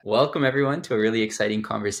Welcome, everyone, to a really exciting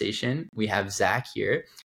conversation. We have Zach here.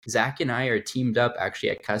 Zach and I are teamed up actually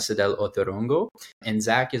at Casa del Otorongo, and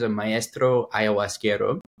Zach is a maestro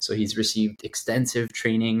ayahuasquero. So he's received extensive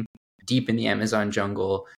training deep in the Amazon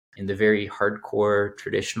jungle in the very hardcore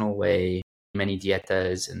traditional way, many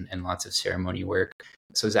dietas and lots of ceremony work.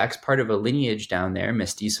 So Zach's part of a lineage down there,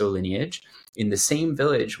 mestizo lineage, in the same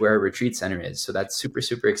village where our retreat center is. So that's super,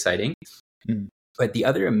 super exciting. But the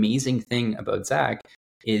other amazing thing about Zach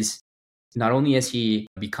is not only has he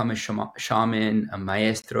become a shaman, a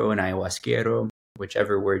maestro, an ayahuasquero,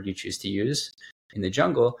 whichever word you choose to use in the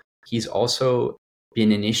jungle, he's also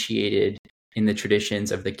been initiated in the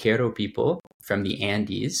traditions of the Quero people from the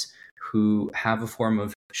Andes, who have a form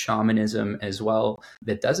of shamanism as well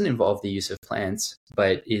that doesn't involve the use of plants,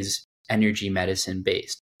 but is energy medicine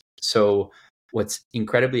based. So what's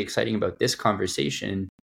incredibly exciting about this conversation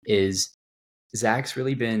is Zach's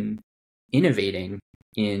really been innovating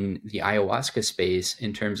in the ayahuasca space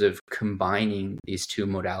in terms of combining these two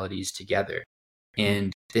modalities together.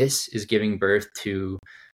 And this is giving birth to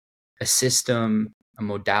a system, a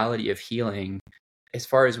modality of healing, as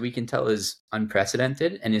far as we can tell, is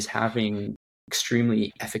unprecedented and is having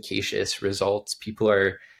extremely efficacious results. People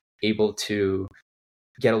are able to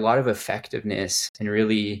get a lot of effectiveness and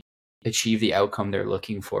really achieve the outcome they're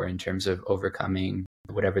looking for in terms of overcoming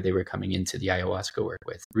whatever they were coming into the ayahuasca work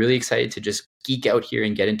with. Really excited to just geek out here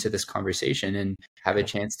and get into this conversation and have a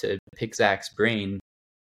chance to pick Zach's brain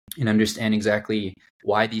and understand exactly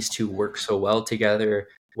why these two work so well together,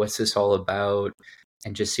 what's this all about,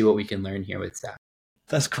 and just see what we can learn here with Zach.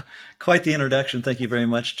 That's quite the introduction. Thank you very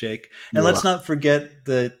much, Jake. And let's not forget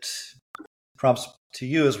that props to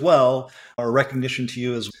you as well, or recognition to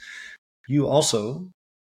you as you also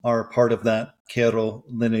are part of that Quero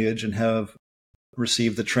lineage and have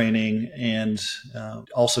received the training and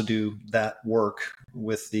also do that work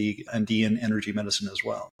with the Andean energy medicine as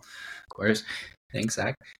well. Of course. Thanks,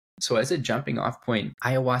 Zach. So as a jumping off point,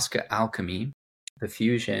 ayahuasca alchemy, the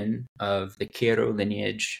fusion of the Quero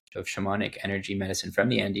lineage of shamanic energy medicine from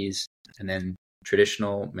the Andes and then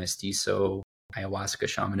traditional mestizo ayahuasca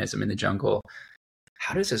shamanism in the jungle.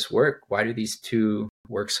 How does this work? Why do these two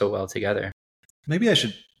work so well together? Maybe I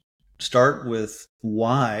should start with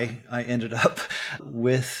why I ended up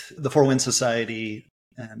with the Four Winds Society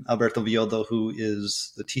and Alberto Villoldo, who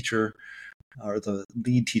is the teacher or the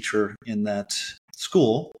lead teacher in that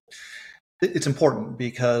school. It's important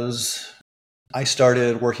because I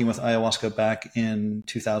started working with ayahuasca back in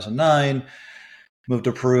 2009, moved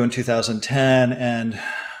to Peru in 2010, and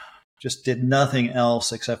just did nothing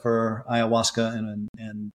else except for ayahuasca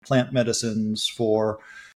and plant medicines for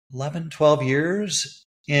 11, 12 years.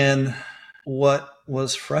 And what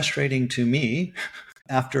was frustrating to me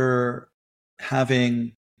after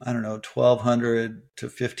having, 1,200 to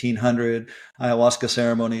 1,500 ayahuasca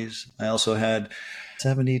ceremonies, I also had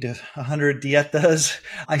 70 to 100 dietas.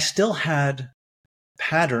 I still had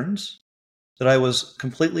patterns that I was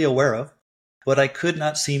completely aware of, but I could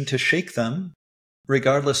not seem to shake them,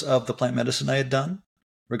 regardless of the plant medicine I had done,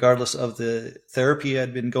 regardless of the therapy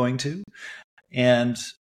I'd been going to. And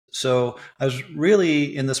so I was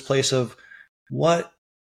really in this place of, what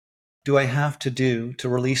do I have to do to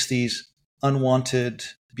release these unwanted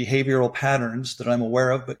behavioral patterns that I'm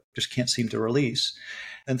aware of, but just can't seem to release?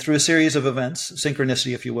 And through a series of events,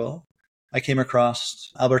 synchronicity, if you will, I came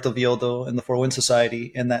across Alberto Villoldo and the Four Winds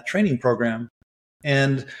Society and that training program.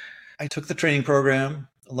 And I took the training program,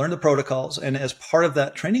 learned the protocols, and as part of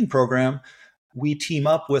that training program, we team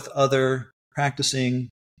up with other practicing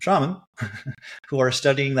shaman who are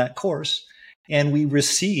studying that course, and we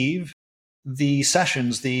receive the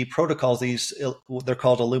sessions, the protocols, they're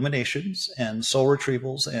called illuminations and soul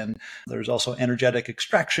retrievals, and there's also energetic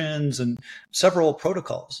extractions and several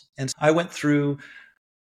protocols. And I went through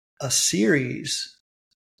a series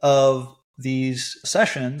of these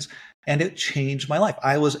sessions, and it changed my life.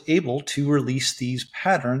 I was able to release these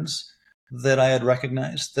patterns that I had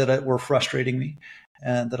recognized that were frustrating me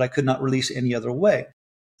and that I could not release any other way.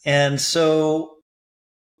 And so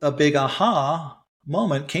a big aha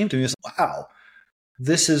moment came to me. Wow,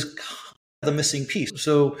 this is the missing piece.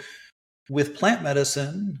 So with plant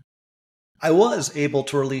medicine, I was able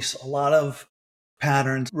to release a lot of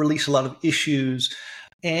patterns, release a lot of issues,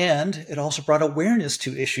 and it also brought awareness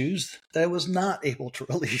to issues that I was not able to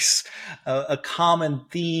release. A common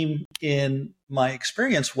theme in my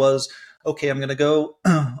experience was, okay, I'm going to go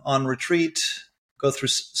on retreat, go through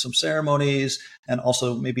some ceremonies, and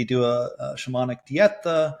also maybe do a shamanic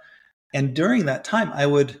dieta. And during that time, I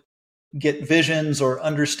would get visions or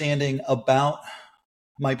understanding about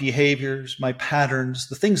my behaviors, my patterns,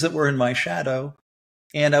 the things that were in my shadow.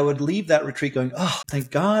 And I would leave that retreat going, oh,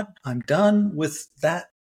 thank God I'm done with that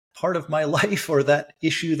part of my life or that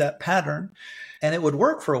issue, that pattern. And it would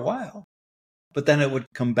work for a while, but then it would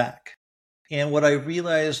come back. And what I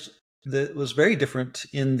realized that was very different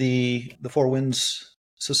in the Four Winds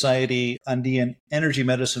Society Andean energy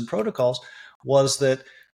medicine protocols was that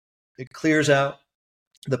it clears out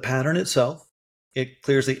the pattern itself. It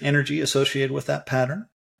clears the energy associated with that pattern.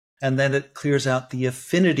 And then it clears out the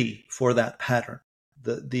affinity for that pattern.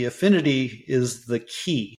 The affinity is the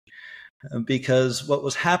key, because what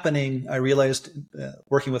was happening, I realized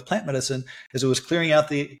working with plant medicine, is it was clearing out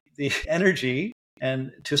the energy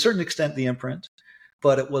and to a certain extent the imprint,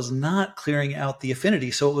 but it was not clearing out the affinity.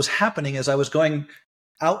 So what was happening is I was going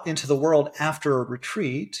out into the world after a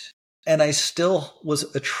retreat, and I still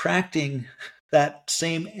was attracting that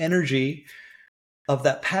same energy of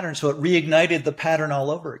that pattern. So it reignited the pattern all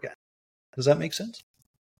over again. Does that make sense?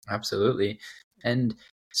 Absolutely. And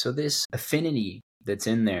so this affinity that's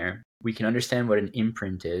in there, we can understand what an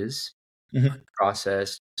imprint is,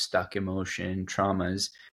 process, stuck emotion, traumas.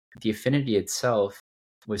 The affinity itself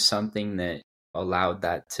was something that allowed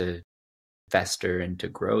that to fester and to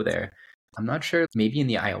grow there. I'm not sure, maybe in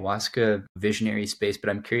the ayahuasca visionary space, but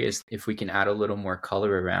I'm curious if we can add a little more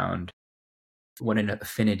color around what an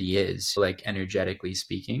affinity is, like energetically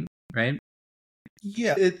speaking, right?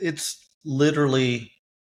 Yeah, it's literally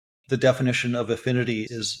the definition of affinity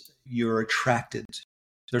is you're attracted.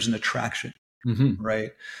 There's an attraction,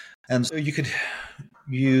 right? And so you could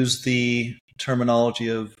use the terminology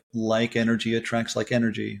of like energy attracts like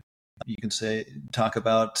energy. You can talk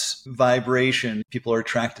about vibration. People are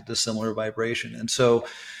attracted to similar vibration. And so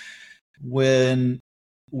when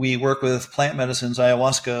we work with plant medicines,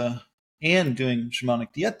 ayahuasca, and doing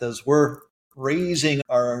shamanic dietas, we're raising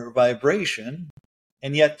our vibration,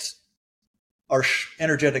 and yet our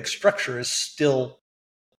energetic structure is still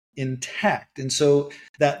intact. And so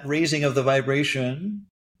that raising of the vibration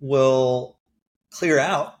will clear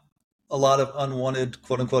out a lot of unwanted,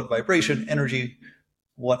 quote unquote, vibration, energy,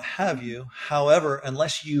 what have you. However,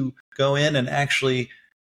 unless you go in and actually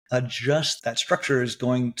adjust, that structure is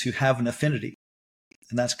going to have an affinity,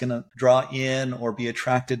 and that's going to draw in or be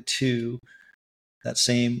attracted to that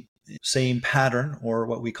same pattern, or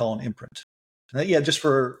what we call an imprint. Yeah, just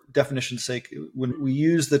for definition's sake, when we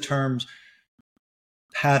use the terms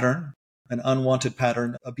pattern, an unwanted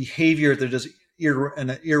pattern, a behavior that is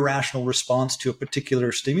an irrational response to a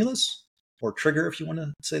particular stimulus or trigger, if you want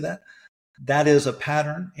to say that, that is a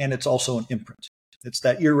pattern, and it's also an imprint. It's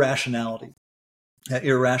that irrationality, that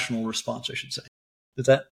irrational response, I should say. Does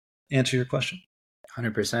that answer your question?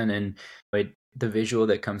 100%. And the visual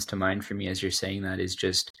that comes to mind for me as you're saying that is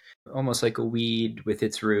just almost like a weed with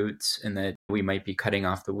its roots, and that we might be cutting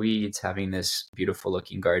off the weeds, having this beautiful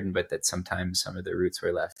looking garden, but that sometimes some of the roots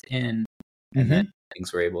were left in, and then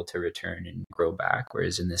things were able to return and grow back.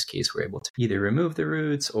 Whereas in this case, we're able to either remove the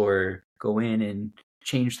roots or go in and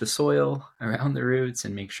change the soil around the roots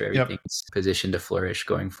and make sure everything's positioned to flourish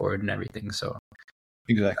going forward and everything. So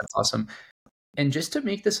exactly, that's awesome. And just to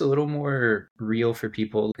make this a little more real for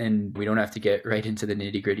people, and we don't have to get right into the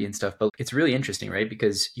nitty gritty and stuff, but it's really interesting, right?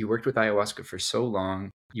 Because you worked with ayahuasca for so long.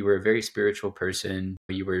 You were a very spiritual person.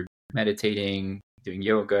 You were meditating, doing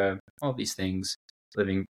yoga, all these things,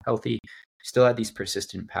 living healthy. Still had these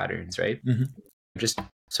persistent patterns, right? Just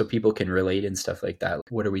so people can relate and stuff like that.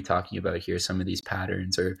 What are we talking about here? Some of these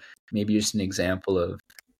patterns, or maybe just an example of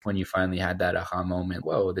when you finally had that aha moment.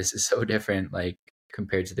 Whoa, this is so different. Like,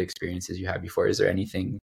 compared to the experiences you had before. Is there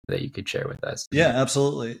anything that you could share with us? Yeah,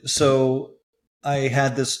 absolutely. So I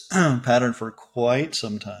had this pattern for quite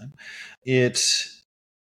some time. It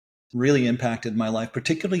really impacted my life,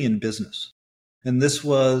 particularly in business. And this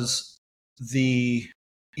was the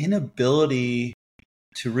inability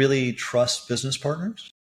to really trust business partners,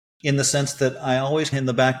 in the sense that I always in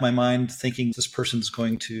the back of my mind thinking this person's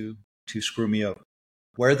going to screw me over.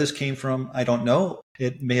 Where this came from, I don't know.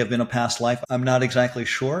 It may have been a past life. I'm not exactly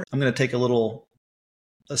sure. I'm going to take a little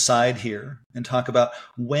aside here and talk about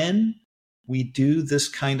when we do this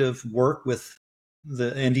kind of work with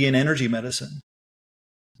the Indian energy medicine.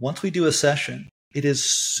 Once we do a session, it is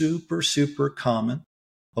super, super common,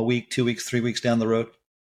 a week, 2 weeks, 3 weeks down the road,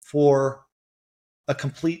 for a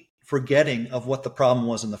complete forgetting of what the problem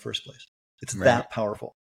was in the first place. It's that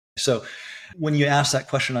powerful. So when you ask that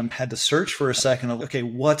question, I had to search for a second of, okay,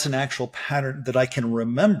 what's an actual pattern that I can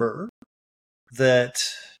remember that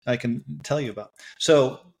I can tell you about?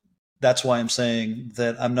 So that's why I'm saying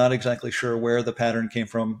that I'm not exactly sure where the pattern came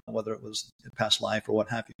from, whether it was past life or what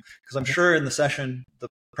have you. Because I'm sure in the session, the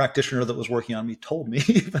practitioner that was working on me told me,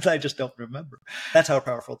 but I just don't remember. That's how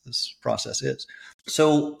powerful this process is.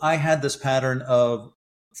 So I had this pattern of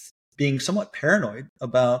being somewhat paranoid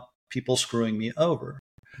about people screwing me over.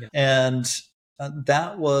 Yeah. And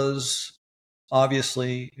that was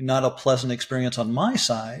obviously not a pleasant experience on my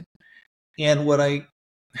side. And what I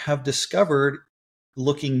have discovered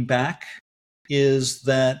looking back is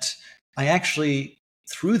that I actually,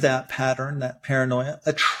 through that pattern, that paranoia,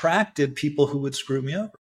 attracted people who would screw me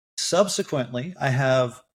over. Subsequently, I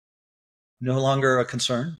have no longer a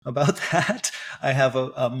concern about that. I have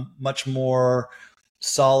a much more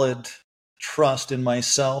solid trust in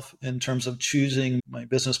myself in terms of choosing my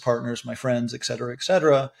business partners, my friends, et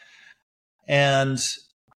cetera, and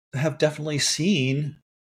have definitely seen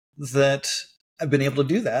that I've been able to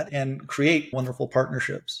do that and create wonderful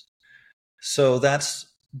partnerships. So that's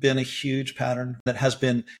been a huge pattern that has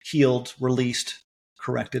been healed, released,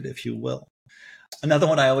 corrected, if you will. Another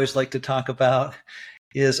one I always like to talk about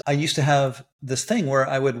is I used to have this thing where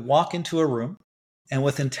I would walk into a room and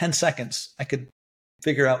within 10 seconds, I could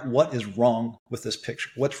figure out what is wrong with this picture.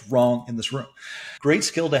 What's wrong in this room? Great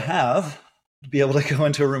skill to have, to be able to go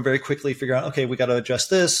into a room very quickly, figure out, okay, we got to adjust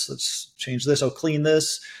this. Let's change this. Oh, clean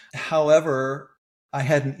this. However, I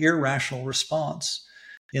had an irrational response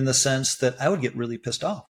in the sense that I would get really pissed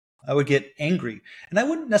off. I would get angry. And I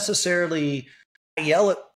wouldn't necessarily yell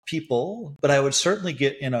at people, but I would certainly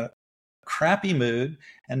get in a crappy mood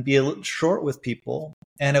and be a little short with people.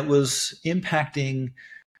 And it was impacting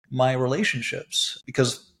my relationships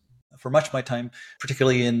because for much of my time,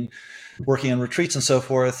 particularly in working on retreats and so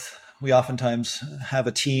forth, we oftentimes have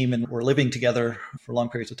a team and we're living together for long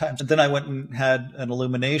periods of time. And then I went and had an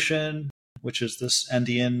illumination, which is this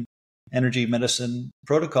Andean energy medicine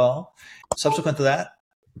protocol. Subsequent to that,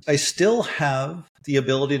 I still have the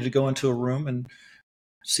ability to go into a room and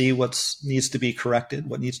see what needs to be corrected,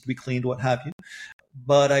 what needs to be cleaned, what have you.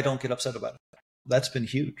 But I don't get upset about it. That's been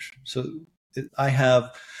huge. So I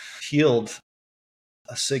have healed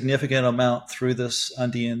a significant amount through this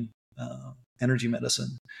Andean energy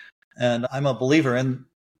medicine. And I'm a believer in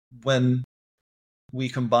when we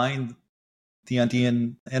combine the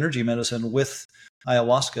Andean energy medicine with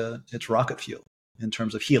ayahuasca, it's rocket fuel in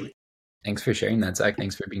terms of healing. Thanks for sharing that, Zach.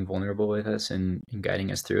 Thanks for being vulnerable with us and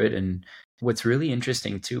guiding us through it. And what's really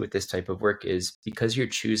interesting too with this type of work is because you're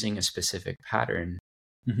choosing a specific pattern,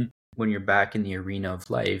 when you're back in the arena of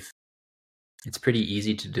life, it's pretty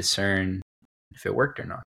easy to discern if it worked or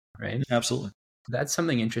not, right? Absolutely. That's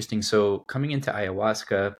something interesting. So coming into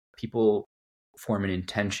ayahuasca, people form an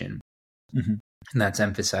intention, and that's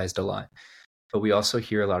emphasized a lot. But we also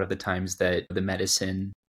hear a lot of the times that the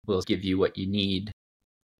medicine will give you what you need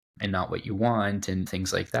and not what you want and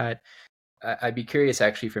things like that. I'd be curious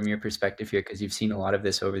actually from your perspective here, because you've seen a lot of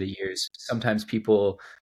this over the years. Sometimes people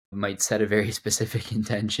might set a very specific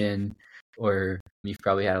intention, or you've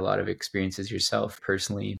probably had a lot of experiences yourself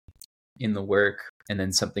personally in the work, and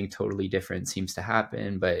then something totally different seems to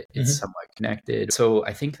happen, but it's somewhat connected. So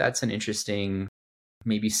I think that's an interesting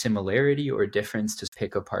maybe similarity or difference to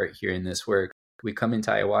pick apart here in this work. We come into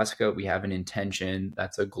ayahuasca, we have an intention.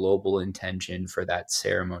 That's a global intention for that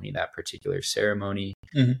ceremony, that particular ceremony.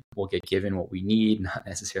 We'll get given what we need, not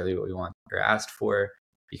necessarily what we want or asked for,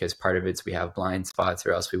 because part of it's we have blind spots,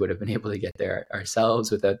 or else we would have been able to get there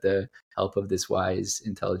ourselves without the help of this wise,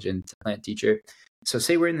 intelligent plant teacher. So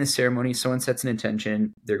say we're in this ceremony, someone sets an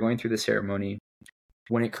intention, they're going through the ceremony.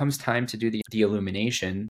 When it comes time to do the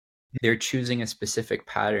illumination, they're choosing a specific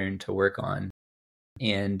pattern to work on.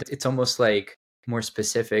 And it's almost like more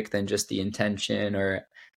specific than just the intention, or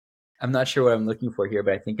I'm not sure what I'm looking for here,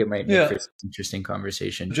 but I think it might make for some interesting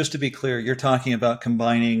conversation. Just to be clear, you're talking about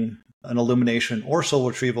combining an illumination or soul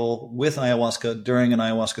retrieval with ayahuasca during an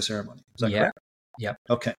ayahuasca ceremony. Is that correct? Yep.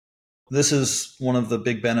 Okay. This is one of the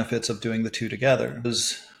big benefits of doing the two together.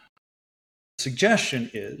 The suggestion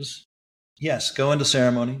is, yes, go into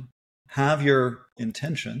ceremony, have your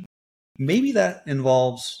intention. Maybe that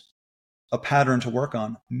involves a pattern to work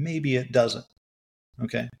on. Maybe it doesn't.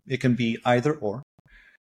 Okay. It can be either or.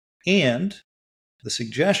 And the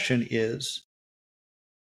suggestion is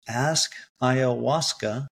ask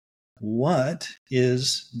ayahuasca, what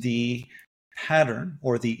is the pattern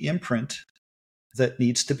or the imprint that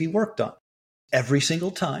needs to be worked on every single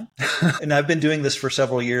time? And I've been doing this for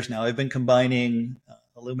several years now. I've been combining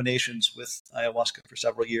illuminations with ayahuasca for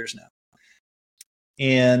several years now.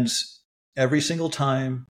 And every single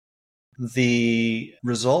time the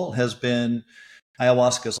result has been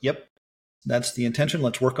ayahuasca's, yep, that's the intention.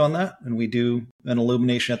 Let's work on that. And we do an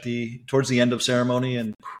illumination towards the end of ceremony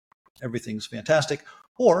and everything's fantastic.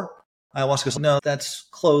 Or Ayahuasca says, no, that's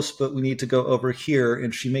close, but we need to go over here.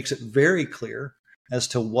 And she makes it very clear as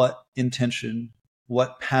to what intention,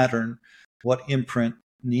 what pattern, what imprint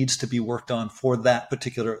needs to be worked on for that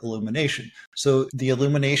particular illumination. So the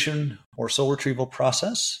illumination or soul retrieval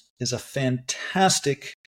process is a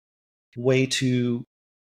fantastic way to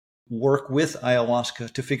work with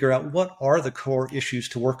ayahuasca to figure out what are the core issues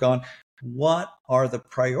to work on, what are the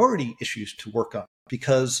priority issues to work on.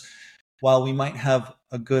 Because while we might have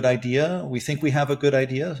a good idea, we think we have a good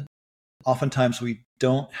idea, oftentimes we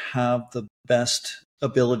don't have the best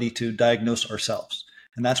ability to diagnose ourselves.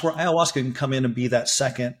 And that's where ayahuasca can come in and be that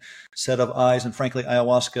second set of eyes. And frankly,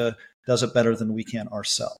 ayahuasca does it better than we can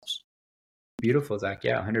ourselves. Beautiful, Zach.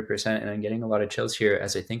 Yeah, 100%. And I'm getting a lot of chills here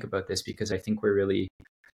as I think about this, because I think we're really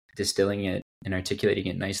distilling it and articulating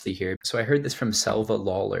it nicely here. So I heard this from Selva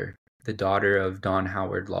Lawler, the daughter of Don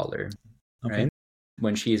Howard Lawler, Okay. right?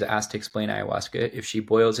 When she's asked to explain ayahuasca, if she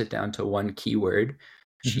boils it down to one keyword,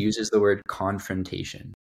 she uses the word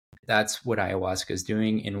confrontation. That's what ayahuasca is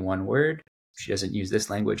doing in one word. She doesn't use this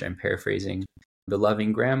language. I'm paraphrasing. The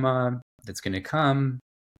loving grandma that's going to come,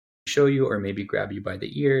 show you, or maybe grab you by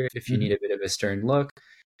the ear if you need a bit of a stern look,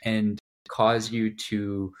 and cause you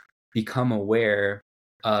to become aware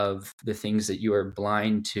of the things that you are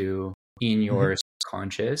blind to in your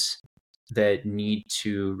subconscious that need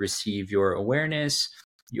to receive your awareness,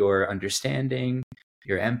 your understanding,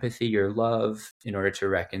 your empathy, your love, in order to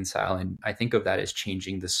reconcile. And I think of that as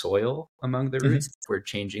changing the soil among the roots. We're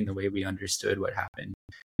changing the way we understood what happened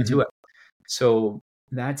to us. So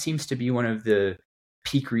that seems to be one of the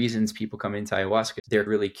peak reasons people come into ayahuasca. They're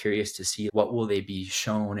really curious to see what will they be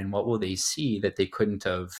shown and what will they see that they couldn't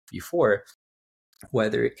have before.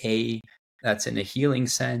 Whether A, that's in a healing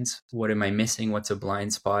sense, what am I missing? What's a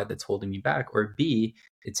blind spot that's holding me back? Or B,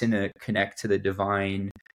 it's in a connect to the divine,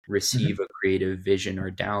 receive a creative vision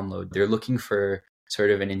or download. They're looking for sort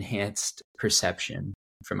of an enhanced perception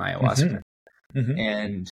from ayahuasca.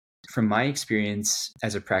 And from my experience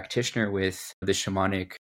as a practitioner with the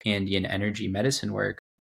shamanic Andean energy medicine work,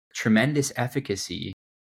 tremendous efficacy,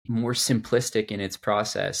 more simplistic in its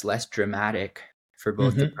process, less dramatic for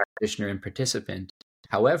both the practitioner and participant.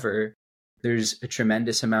 However, there's a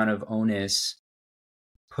tremendous amount of onus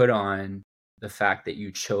put on the fact that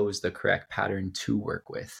you chose the correct pattern to work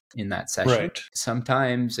with in that session. Right.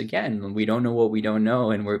 Sometimes, again, we don't know what we don't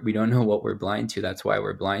know, and we don't know what we're blind to. That's why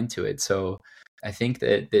we're blind to it. So I think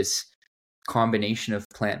that this combination of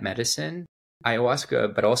plant medicine,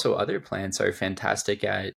 ayahuasca, but also other plants, are fantastic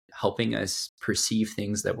at helping us perceive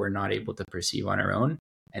things that we're not able to perceive on our own.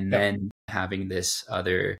 And then having this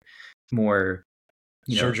other more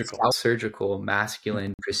surgical,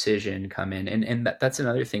 masculine precision come in. And that's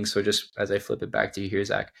another thing. So just as I flip it back to you here,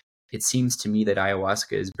 Zach, it seems to me that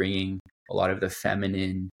ayahuasca is bringing a lot of the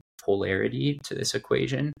feminine polarity to this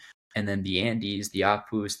equation. And then the Andes, the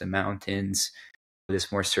Apus, the mountains,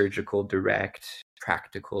 this more surgical, direct,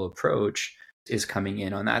 practical approach is coming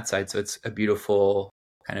in on that side. So it's a beautiful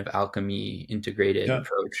kind of alchemy integrated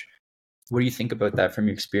approach. What do you think about that from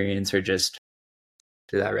your experience, or just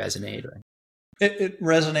did that resonate? It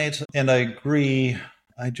resonates, and I agree.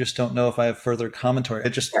 I just don't know if I have further commentary.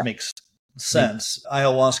 It just makes sense.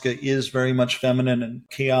 Ayahuasca is very much feminine and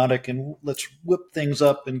chaotic, and let's whip things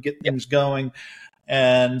up and get things going.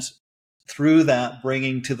 And through that,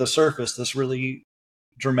 bringing to the surface this really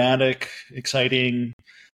dramatic, exciting,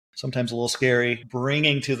 sometimes a little scary,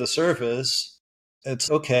 bringing to the surface, it's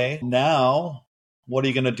okay. Now, what are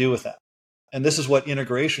you going to do with that? And this is what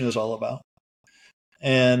integration is all about.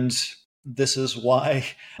 And this is why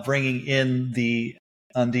bringing in the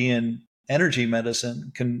Andean energy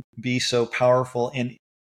medicine can be so powerful and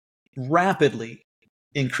rapidly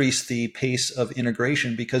increase the pace of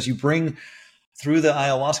integration, because you bring through the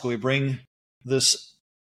ayahuasca, we bring this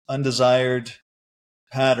undesired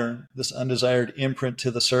pattern, this undesired imprint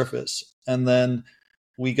to the surface. And then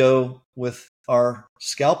we go with our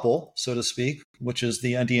scalpel, so to speak, which is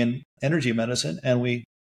the Andean energy medicine, and we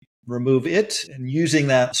remove it. And using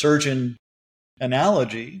that surgeon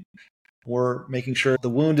analogy, we're making sure the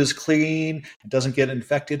wound is clean, it doesn't get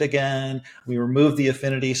infected again. We remove the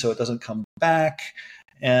affinity so it doesn't come back.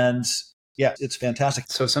 And yeah, it's fantastic.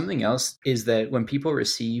 So something else is that when people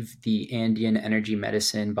receive the Andean energy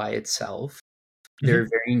medicine by itself, there are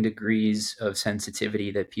varying degrees of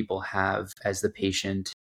sensitivity that people have as the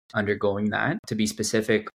patient undergoing that. To be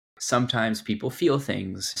specific, sometimes people feel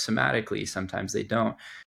things somatically, sometimes they don't.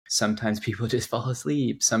 Sometimes people just fall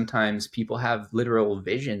asleep. Sometimes people have literal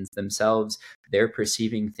visions themselves. They're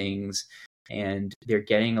perceiving things and they're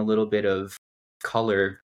getting a little bit of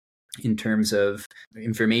color in terms of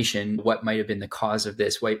information, what might have been the cause of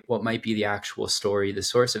this, what might be the actual story, the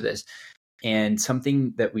source of this. And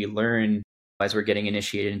something that we learn as we're getting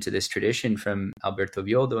initiated into this tradition from Alberto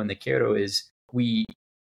Viodo and the Quero is we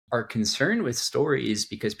are concerned with stories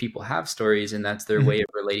because people have stories and that's their way of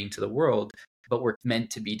relating to the world. But we're meant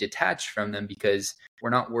to be detached from them because we're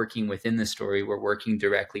not working within the story. We're working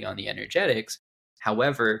directly on the energetics.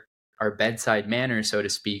 However, our bedside manner, so to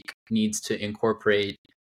speak, needs to incorporate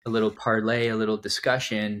a little parlay, a little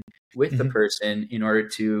discussion with the person in order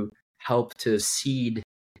to help to seed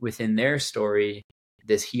within their story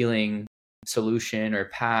this healing solution or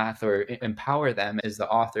path, or empower them as the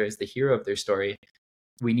author, as the hero of their story.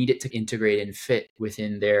 We need it to integrate and fit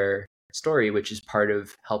within their story, which is part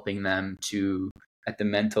of helping them to, at the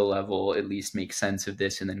mental level, at least make sense of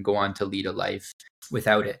this and then go on to lead a life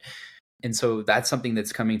without it. And so that's something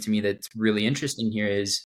that's coming to me that's really interesting here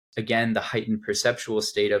is, again, the heightened perceptual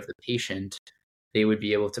state of the patient. They would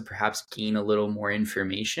be able to perhaps gain a little more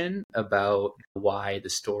information about why, the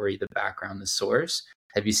story, the background, the source.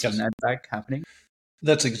 Have you seen that back happening?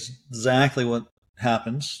 That's exactly what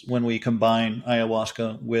happens when we combine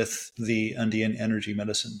ayahuasca with the Andean energy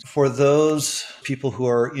medicine. For those people who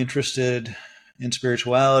are interested in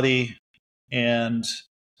spirituality and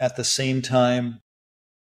at the same time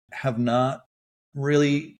have not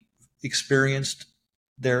really experienced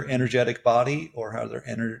their energetic body or how their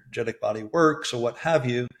energetic body works or what have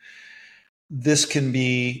you, this can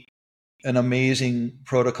be an amazing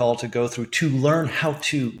protocol to go through to learn how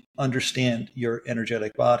to understand your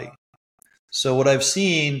energetic body. So what I've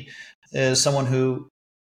seen is someone who,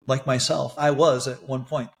 like myself, I was at one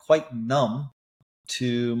point quite numb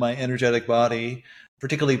to my energetic body,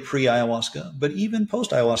 particularly pre-ayahuasca, but even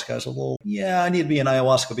post-ayahuasca, I was a little, I need to be in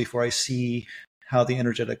ayahuasca before I see how the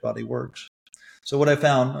energetic body works. So what I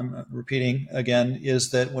found, I'm repeating again,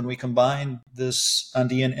 is that when we combine this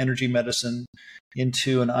Andean energy medicine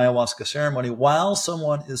into an ayahuasca ceremony, while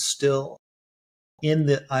someone is still in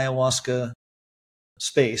the ayahuasca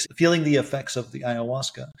space, feeling the effects of the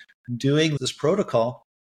ayahuasca, doing this protocol,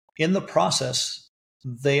 in the process,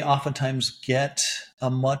 they oftentimes get a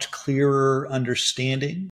much clearer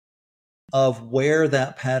understanding of where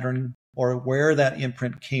that pattern or where that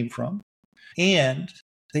imprint came from. And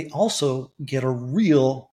they also get a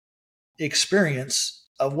real experience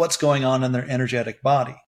of what's going on in their energetic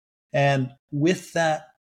body. And with that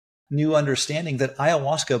new understanding that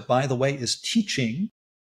ayahuasca, by the way, is teaching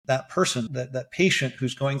that person, that patient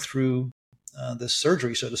who's going through this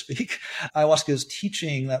surgery, so to speak, ayahuasca is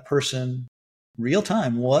teaching that person real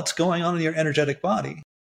time what's going on in your energetic body.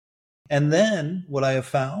 And then what I have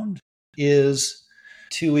found is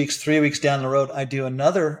 2 weeks, 3 weeks down the road, I do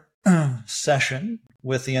another session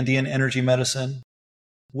with the Andean energy medicine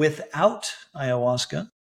without ayahuasca.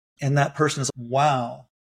 And that person is, wow.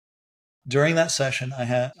 During that session, I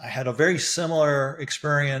had a very similar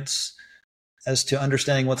experience as to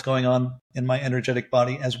understanding what's going on in my energetic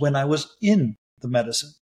body as when I was in the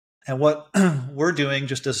medicine. And what we're doing,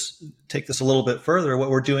 just to take this a little bit further,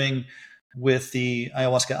 what we're doing with the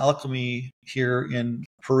Ayahuasca Alchemy here in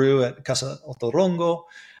Peru at Casa Otorongo,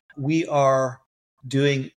 we are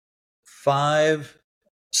doing 5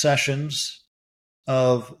 sessions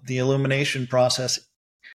of the illumination process,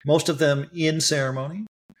 most of them in ceremony.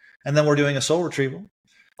 And then we're doing a soul retrieval,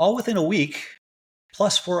 all within a week,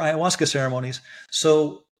 plus 4 ayahuasca ceremonies.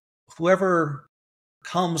 So whoever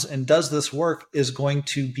comes and does this work is going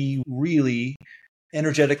to be really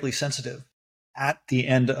energetically sensitive at the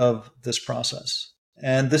end of this process.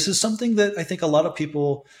 And this is something that I think a lot of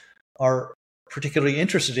people are particularly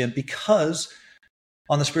interested in, because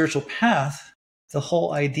on the spiritual path, the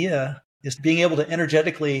whole idea is being able to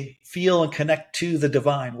energetically feel and connect to the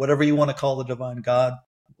divine, whatever you want to call the divine, God,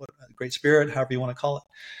 Great Spirit, however you want to call it.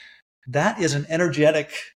 That is an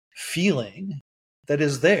energetic feeling that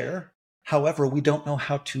is there. However, we don't know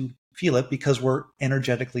how to feel it because we're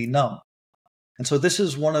energetically numb. And so this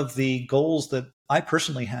is one of the goals that I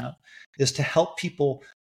personally have, is to help people,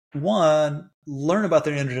 one, learn about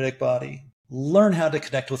their energetic body, learn how to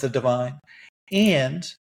connect with the divine,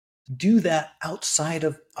 and do that outside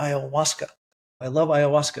of ayahuasca. I love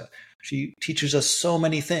ayahuasca. She teaches us so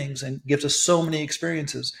many things and gives us so many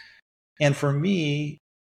experiences. And for me,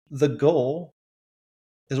 the goal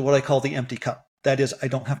is what I call the empty cup. That is, I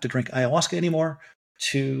don't have to drink ayahuasca anymore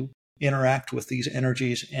to interact with these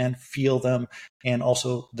energies and feel them, and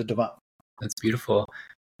also the divine. That's beautiful.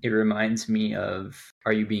 It reminds me of,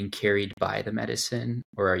 are you being carried by the medicine,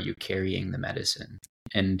 or are you carrying the medicine?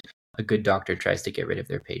 And a good doctor tries to get rid of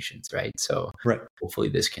their patients, right? So right. Hopefully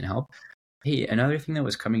this can help. Hey, another thing that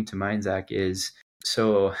was coming to mind, Zach, is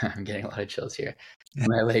So I'm getting a lot of chills here.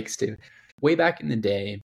 My legs too. Way back in the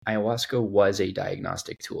day, ayahuasca was a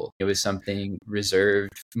diagnostic tool. It was something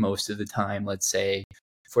reserved most of the time, let's say,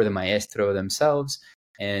 for the maestro themselves.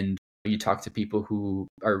 And you talk to people who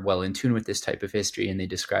are well in tune with this type of history, and they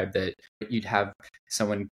describe that you'd have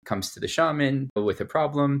someone comes to the shaman with a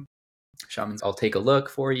problem. Shamans, I'll take a look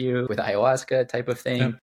for you with ayahuasca type of thing.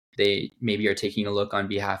 Yeah. They maybe are taking a look on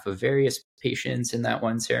behalf of various patients in that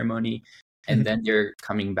one ceremony. And then they're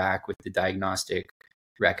coming back with the diagnostic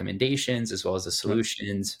recommendations as well as the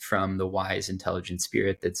solutions from the wise, intelligent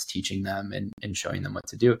spirit that's teaching them and showing them what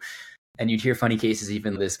to do. And you'd hear funny cases.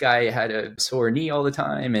 Even this guy had a sore knee all the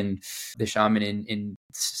time. And the shaman in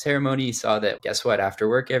ceremony saw that, guess what? After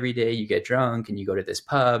work every day, you get drunk and you go to this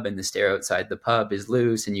pub and the stair outside the pub is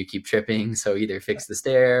loose and you keep tripping. So either fix the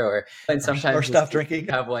stair and sometimes or stop drinking.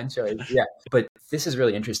 Have one choice. Yeah. But this is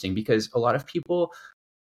really interesting because a lot of people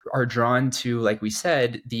are drawn to, like we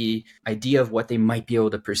said, the idea of what they might be able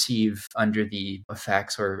to perceive under the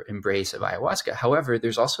effects or embrace of ayahuasca. However,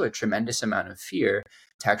 there's also a tremendous amount of fear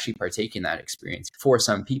to actually partake in that experience for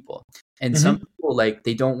some people. And some people, like,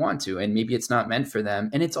 they don't want to, and maybe it's not meant for them.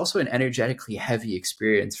 And it's also an energetically heavy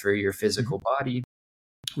experience for your physical body.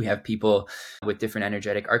 We have people with different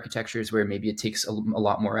energetic architectures where maybe it takes a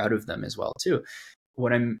lot more out of them as well, too.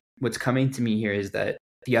 What's coming to me here is that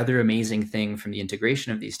the other amazing thing from the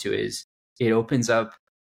integration of these two is it opens up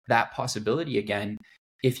that possibility again.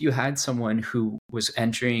 If you had someone who was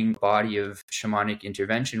entering a body of shamanic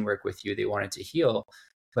intervention work with you, they wanted to heal,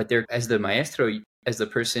 but they're, as the maestro, as the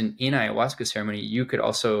person in ayahuasca ceremony, you could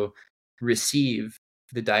also receive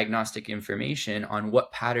the diagnostic information on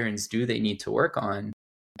what patterns do they need to work on.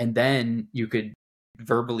 And then you could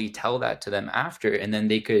verbally tell that to them after, and then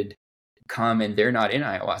they could come and they're not in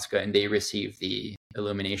ayahuasca and they receive the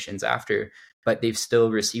illuminations after, but they've still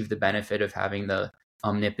received the benefit of having the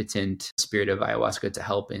omnipotent spirit of ayahuasca to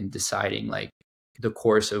help in deciding like the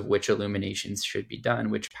course of which illuminations should be done,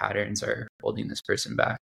 which patterns are holding this person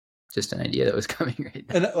back. Just an idea that was coming right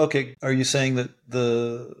now. And okay, are you saying that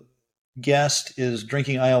the guest is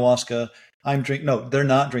drinking ayahuasca? No, they're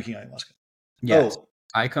not drinking ayahuasca. Yes. Oh.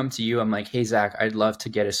 I come to you, I'm like, hey, Zach, I'd love to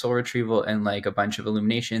get a soul retrieval and like a bunch of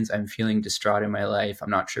illuminations. I'm feeling distraught in my life. I'm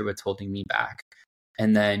not sure what's holding me back.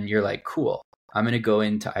 And then you're like, cool, I'm going to go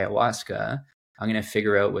into ayahuasca. I'm going to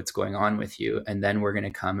figure out what's going on with you. And then we're going to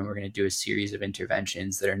come and we're going to do a series of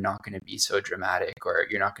interventions that are not going to be so dramatic, or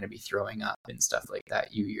you're not going to be throwing up and stuff like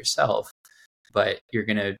that, you yourself, but you're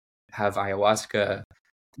going to have ayahuasca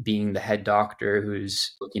being the head doctor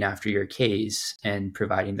who's looking after your case and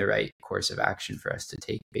providing the right course of action for us to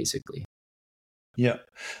take, basically. Yeah,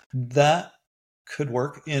 that could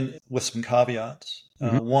work with some caveats.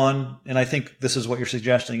 One, and I think this is what you're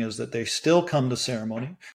suggesting, is that they still come to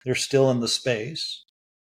ceremony. They're still in the space,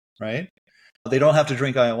 right? They don't have to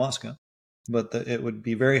drink ayahuasca, but it would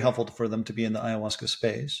be very helpful for them to be in the ayahuasca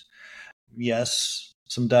space. Yes,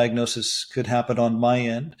 some diagnosis could happen on my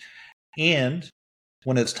end. And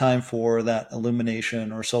when it's time for that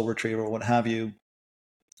illumination or soul retrieval or what have you,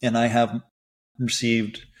 and I have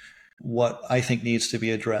received what I think needs to be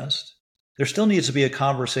addressed, there still needs to be a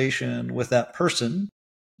conversation with that person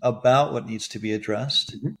about what needs to be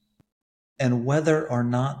addressed and whether or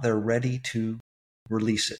not they're ready to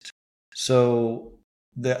release it. So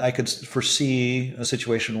I could foresee a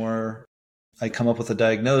situation where I come up with a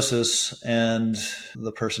diagnosis and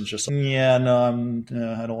the person's just like, yeah, no,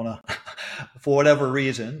 I don't want to, for whatever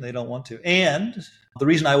reason, they don't want to. And the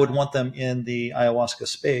reason I would want them in the ayahuasca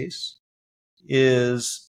space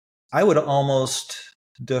is I would almost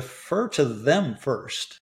defer to them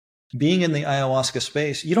first. Being in the ayahuasca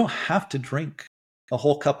space, you don't have to drink a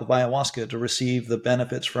whole cup of ayahuasca to receive the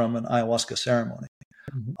benefits from an ayahuasca ceremony.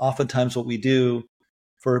 Oftentimes what we do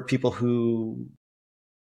for people who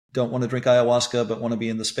don't want to drink ayahuasca but want to be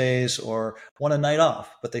in the space, or want a night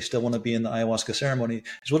off but they still want to be in the ayahuasca ceremony,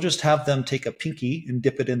 is we'll just have them take a pinky and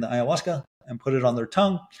dip it in the ayahuasca and put it on their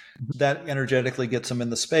tongue. That energetically gets them in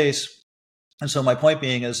the space. And so my point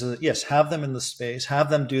being is that, yes, have them in the space, have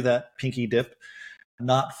them do that pinky dip,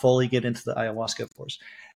 not fully get into the ayahuasca, of course.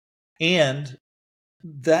 And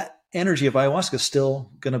that energy of ayahuasca is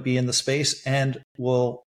still going to be in the space and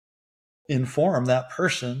will inform that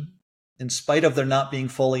person, in spite of their not being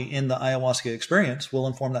fully in the ayahuasca experience, will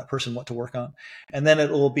inform that person what to work on. And then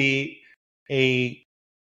it will be a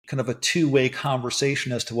kind of a two-way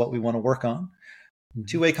conversation as to what we want to work on.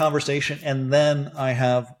 Two-way conversation. And then I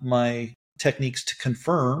have my techniques to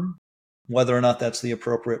confirm whether or not that's the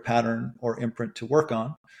appropriate pattern or imprint to work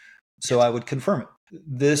on. So I would confirm it.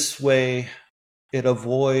 This way, it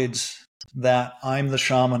avoids that I'm the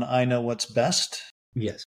shaman, I know what's best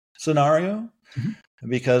Yes. scenario, Mhm.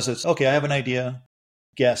 because it's okay, I have an idea,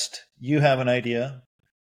 guest, you have an idea.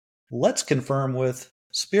 Let's confirm with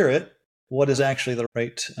spirit what is actually the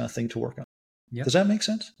right thing to work on. Yep. Does that make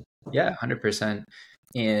sense? Yeah, 100%.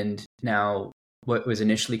 And now what was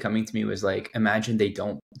initially coming to me was like, imagine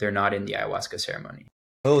they're not in the ayahuasca ceremony.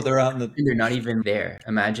 Oh, they're out in the. They're not even there.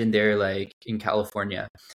 Imagine they're like in California,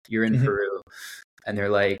 you're in Mhm. Peru, and they're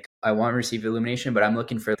like, I want to receive illumination, but I'm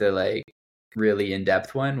looking for the like really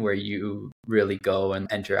in-depth one where you really go and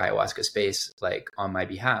enter ayahuasca space like on my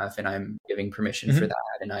behalf, and I'm giving permission for Mhm.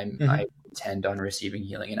 that, and I Mhm. intend on receiving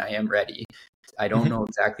healing, and I am ready. I don't Mhm. know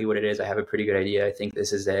exactly what it is. I have a pretty good idea. I think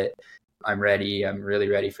this is it. I'm ready. I'm really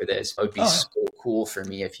ready for this. It would be Oh, so cool for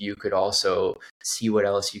me if you could also see what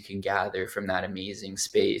else you can gather from that amazing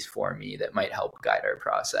space for me that might help guide our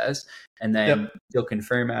process. And yeah. then Yep. you'll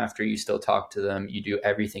confirm after, you still talk to them, you do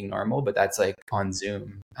everything normal, but that's like on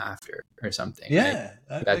Zoom after or something, right? Yeah,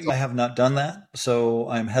 That's I have not done that, so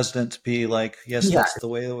I'm hesitant to be like, yes, yeah, that's the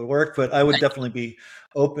way it would work. But I would definitely be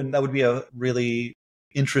open. That would be a really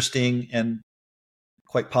interesting and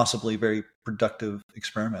quite possibly very productive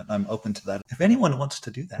experiment. I'm open to that. If anyone wants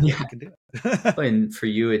to do that, yeah. we can do it. And for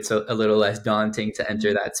you, it's a little less daunting to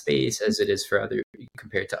enter that space as it is for other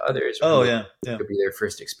compared to others Oh who yeah, yeah. could be their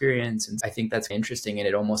first experience. And I think that's interesting, and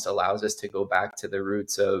it almost allows us to go back to the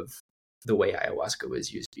roots of the way ayahuasca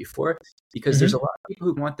was used before, because there's a Mm-hmm. lot of people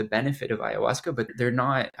who want the benefit of ayahuasca, but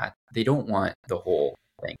they don't want the whole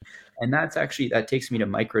thing. And that takes me to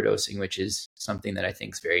microdosing, which is something that I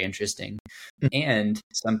think is very interesting and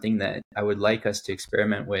something that I would like us to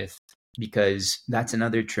experiment with, because that's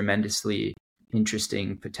another tremendously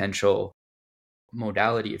interesting potential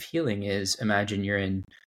modality of healing. Is imagine you're in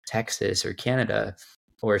Texas or Canada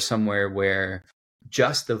or somewhere where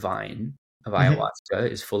just the vine of Mm-hmm. ayahuasca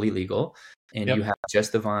is fully legal, and you Yep. have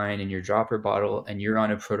just the vine in your dropper bottle, and you're on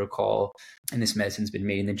a protocol, and this medicine's been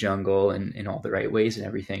made in the jungle and in all the right ways and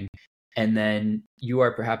everything. And then you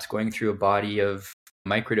are perhaps going through a body of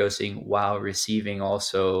microdosing while receiving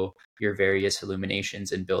also your various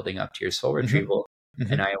illuminations and building up to your soul Mm-hmm. retrieval. And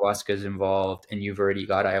Mm-hmm. ayahuasca is involved, and you've already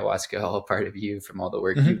got ayahuasca all a part of you from all the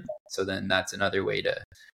work you've Mm-hmm. done. So then that's another way to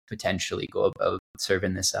potentially go about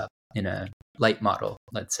serving this up in a light model,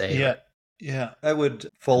 let's say. Yeah, Or yeah. I would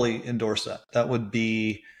fully endorse that. That would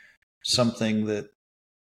be something that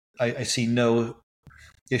I see no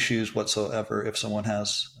issues whatsoever if someone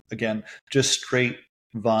has, again, just straight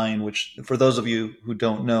vine, which for those of you who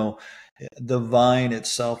don't know, the vine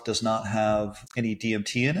itself does not have any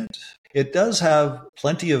DMT in it. It does have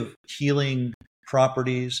plenty of healing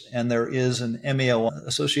properties, and there is an MAO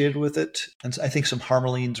associated with it, and I think some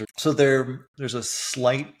harmalines. So there's a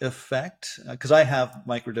slight effect, because I have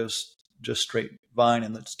microdosed just straight vine,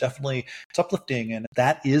 and it's uplifting, and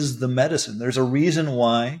that is the medicine. There's a reason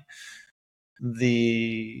why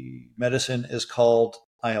the medicine is called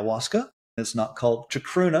ayahuasca. It's not called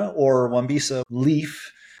chacruna or wambisa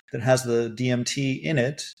leaf that has the DMT in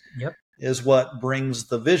it, yep, is what brings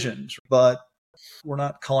the visions. But we're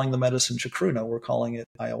not calling the medicine chacruna, we're calling it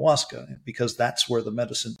ayahuasca because that's where the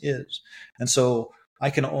medicine is. And so I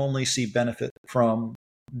can only see benefit from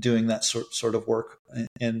doing that sort of work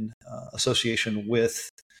in association with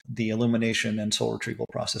the illumination and soul retrieval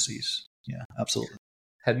processes. Yeah, absolutely.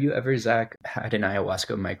 have you ever, Zach, had an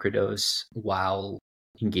ayahuasca microdose while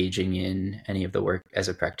engaging in any of the work as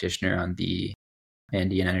a practitioner on the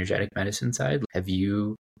Andean energetic medicine side? Have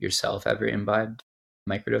you yourself ever imbibed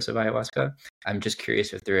microdose of ayahuasca? I'm just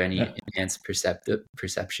curious if there are any Yeah. enhanced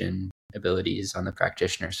perception abilities on the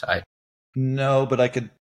practitioner side. No, but I could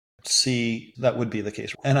see that would be the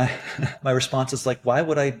case. And my response is like, why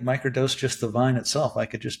would I microdose just the vine itself? I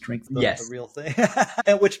could just drink the Yes. real thing.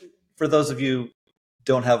 And which, for those of you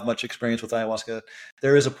don't have much experience with ayahuasca,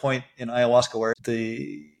 there is a point in ayahuasca where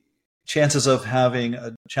the chances of having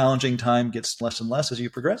a challenging time gets less and less as you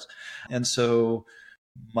progress. And so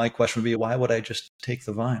my question would be, why would I just take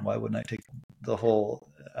the vine? Why wouldn't I take the whole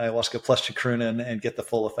ayahuasca plus chacruna and get the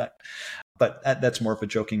full effect? But that's more of a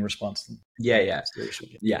joking response than Yeah. serious.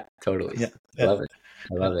 Yeah, totally. Yeah, I yeah, love it.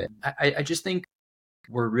 I love it. I just think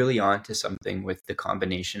we're really on to something with the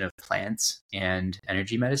combination of plants and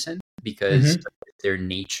energy medicine, because mm-hmm. their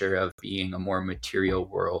nature of being a more material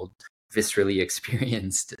world, viscerally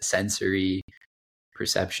experienced sensory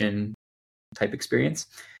perception type experience.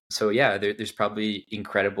 So yeah, there's probably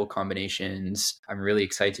incredible combinations. I'm really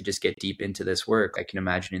excited to just get deep into this work. I can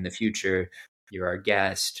imagine in the future, you're our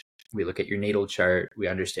guest. We look at your natal chart. We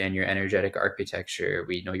understand your energetic architecture.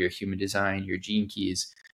 We know your human design, your gene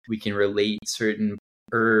keys. We can relate certain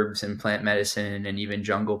herbs and plant medicine and even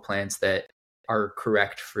jungle plants that are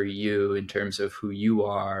correct for you in terms of who you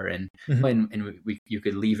are. And you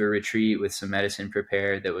could leave a retreat with some medicine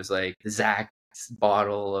prepared that was like Zach's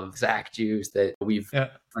bottle of Zach juice that we've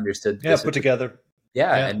understood. Put together.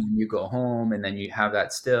 And then you go home and then you have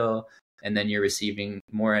that still, and then you're receiving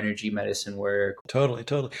more energy medicine work. Totally.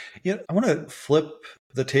 Yeah, I want to flip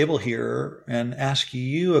the table here and ask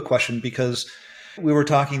you a question, because we were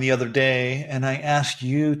talking the other day and I asked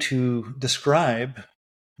you to describe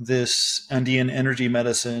this Andean energy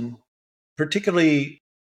medicine, particularly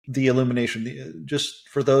the illumination. Just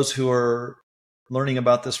for those who are learning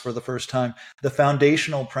about this for the first time, the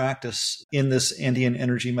foundational practice in this Andean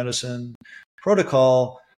energy medicine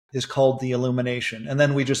protocol is called the illumination. And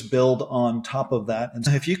then we just build on top of that. And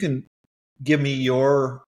so if you can give me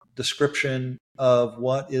your description of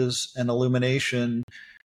what is an illumination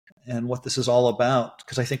and what this is all about,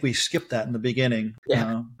 because I think we skipped that in the beginning.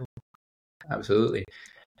 Yeah, absolutely.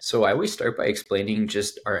 So I always start by explaining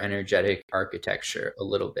just our energetic architecture a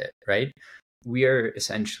little bit, right? We are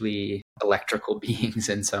essentially electrical beings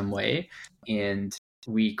in some way, and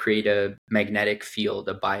we create a magnetic field,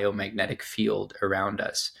 a biomagnetic field around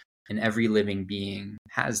us. And every living being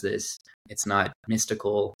has this. It's not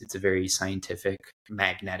mystical. It's a very scientific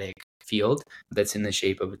magnetic field that's in the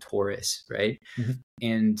shape of a torus, right?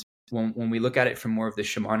 And when we look at it from more of the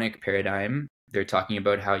shamanic paradigm, they're talking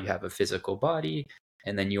about how you have a physical body,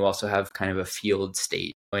 and then you also have kind of a field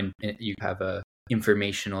state, and you have a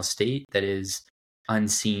informational state that is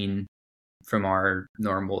unseen from our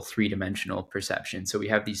normal three-dimensional perception. So we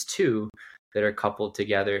have these two that are coupled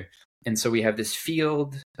together. And so we have this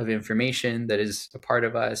field of information that is a part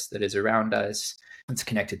of us, that is around us. It's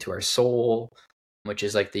connected to our soul, which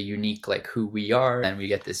is like the unique, like who we are. And we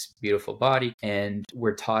get this beautiful body. And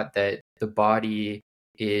we're taught that the body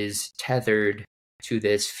is tethered to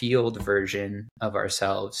this field version of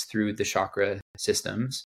ourselves through the chakra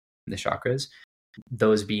systems, the chakras,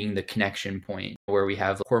 those being the connection point where we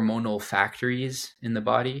have hormonal factories in the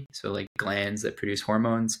body. So like glands that produce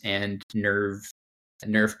hormones and nerve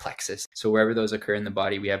plexus. So wherever those occur in the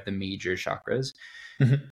body, we have the major chakras.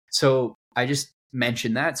 So I just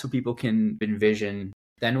mentioned that so people can envision.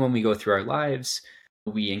 Then when we go through our lives,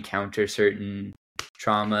 we encounter certain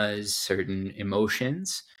traumas, certain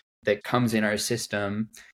emotions that comes in our system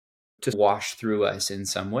to wash through us in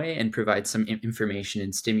some way and provide some information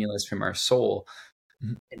and stimulus from our soul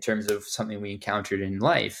in terms of something we encountered in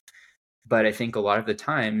life. But I think a lot of the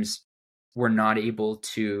times we're not able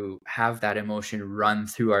to have that emotion run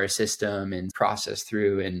through our system and process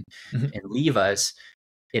through and leave us.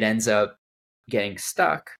 It ends up getting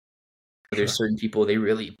stuck. There's certain people, they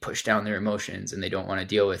really push down their emotions and they don't want to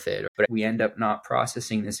deal with it. But we end up not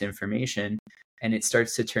processing this information, and it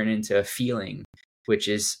starts to turn into a feeling, which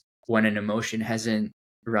is when an emotion hasn't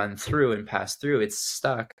run through and passed through, it's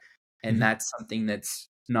stuck. And that's something that's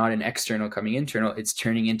not an external coming internal. It's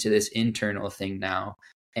turning into this internal thing now.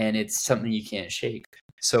 And it's something you can't shake.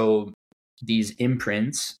 So these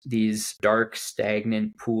imprints, these dark,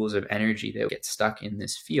 stagnant pools of energy that get stuck in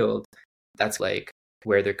this field, that's like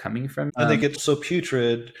where they're coming from. And they get so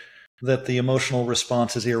putrid that the emotional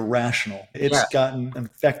response is irrational. It's gotten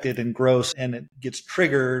infected and gross and it gets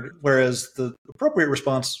triggered, whereas the appropriate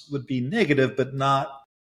response would be negative, but not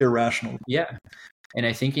irrational. Yeah. And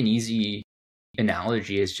I think an easy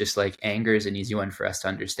analogy is just like anger is an easy one for us to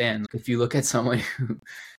understand. If you look at someone who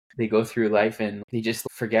they go through life and they just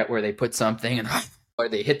forget where they put something and or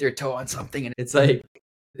they hit their toe on something, and it's like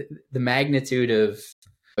the magnitude of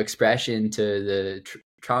expression to the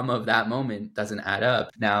trauma of that moment doesn't add up.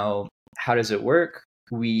 Now, how does it work?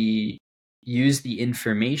 We use the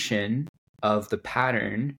information of the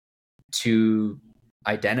pattern to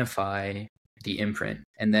identify the imprint.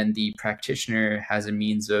 And then the practitioner has a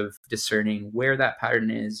means of discerning where that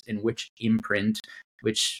pattern is and which imprint,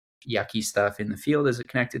 which yucky stuff in the field is it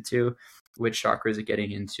connected to, which chakra is it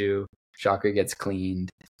getting into, chakra gets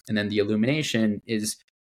cleaned. And then the illumination is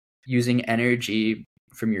using energy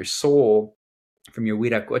from your soul, from your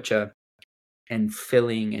Viracocha, and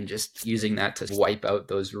filling and just using that to wipe out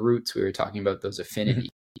those roots we were talking about, those affinity.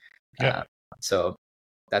 So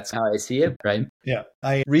that's how I see it, right? Yeah.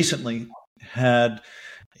 I recently had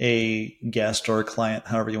a guest or a client,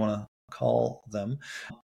 however you want to call them,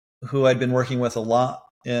 who I'd been working with a lot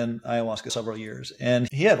in ayahuasca several years. And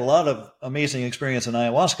he had a lot of amazing experience in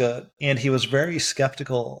ayahuasca, and he was very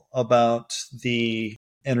skeptical about the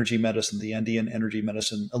energy medicine, the Andean energy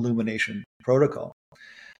medicine illumination protocol.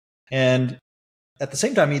 And at the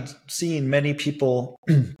same time, he'd seen many people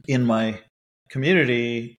in my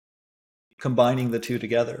community combining the two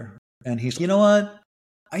together. And he's, you know what?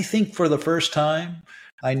 I think for the first time,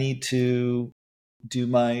 I need to do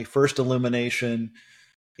my first illumination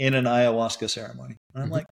in an ayahuasca ceremony. And I'm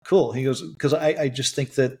like, cool. He goes, because I just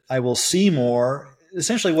think that I will see more.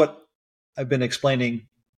 Essentially what I've been explaining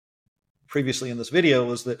previously in this video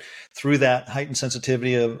was that through that heightened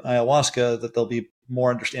sensitivity of ayahuasca, that there'll be more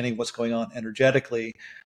understanding of what's going on energetically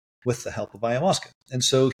with the help of ayahuasca. And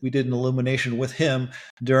so we did an illumination with him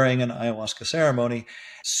during an ayahuasca ceremony.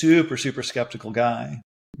 Super, super skeptical guy.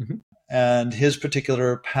 And his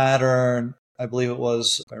particular pattern, I believe it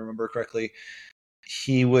was, if I remember correctly,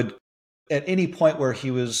 he would, at any point where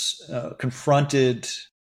he was confronted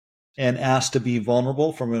and asked to be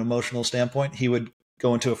vulnerable from an emotional standpoint, he would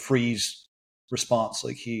go into a freeze response.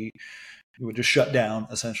 Like he would just shut down,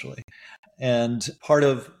 essentially. And part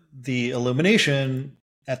of the illumination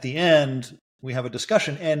at the end, we have a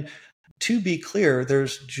discussion. And to be clear,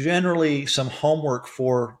 there's generally some homework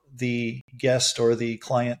for the guest or the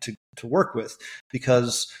client to work with,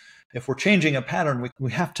 because if we're changing a pattern,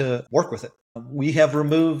 we have to work with it. We have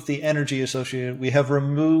removed the energy associated. We have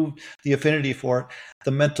removed the affinity for it.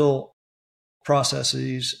 The mental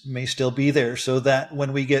processes may still be there, so that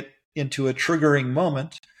when we get into a triggering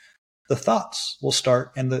moment, the thoughts will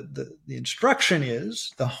start. And the instruction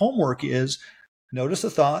is, the homework is, notice the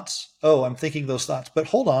thoughts. Oh, I'm thinking those thoughts, but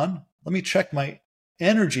hold on. Let me check my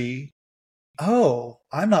energy. Oh,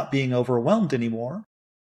 I'm not being overwhelmed anymore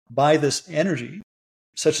by this energy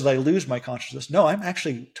such that I lose my consciousness. No, I'm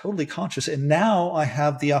actually totally conscious. And now I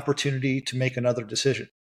have the opportunity to make another decision,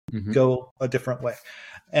 go a different way.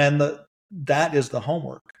 And that is the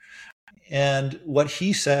homework. And what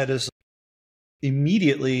he said is,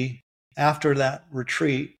 immediately after that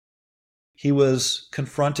retreat, he was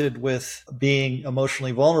confronted with being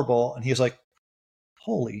emotionally vulnerable. And he was like,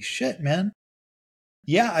 holy shit, man.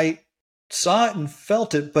 Yeah, I saw it and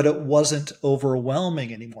felt it, but it wasn't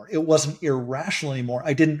overwhelming anymore. It wasn't irrational anymore.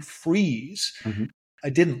 I didn't freeze. I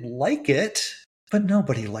didn't like it, but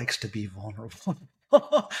nobody likes to be vulnerable.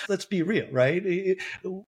 Let's be real, right?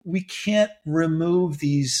 We can't remove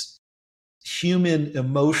these human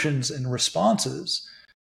emotions and responses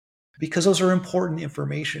because those are important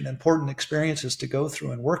information, important experiences to go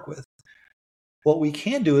through and work with. What we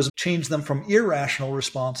can do is change them from irrational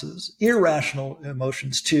responses, irrational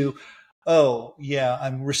emotions to, oh, yeah,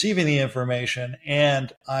 I'm receiving the information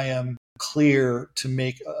and I am clear to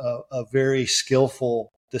make a very skillful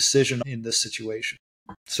decision in this situation.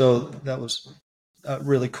 So that was a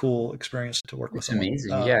really cool experience to work with someone.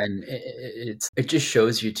 Amazing. Yeah. And it just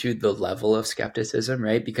shows you too the level of skepticism,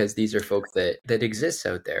 right? Because these are folks that exists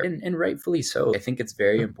out there, and rightfully so. I think it's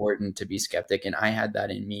very important to be skeptic. And I had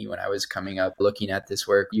that in me when I was coming up looking at this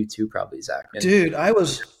work. You too, probably, Zach. Dude,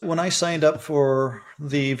 when I signed up for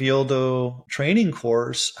the Violdo training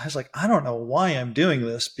course, I was like, I don't know why I'm doing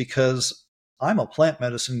this, because I'm a plant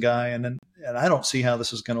medicine guy and I don't see how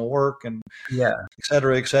this is going to work, and et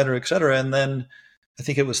cetera, et cetera, et cetera. And then I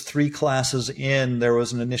think it was 3 classes in, there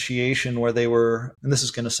was an initiation where they were, and this is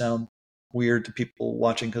going to sound weird to people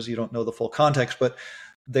watching because you don't know the full context, but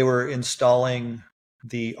they were installing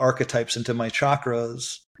the archetypes into my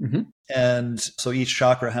chakras. And so each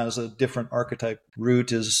chakra has a different archetype.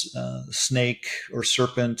 Root is snake or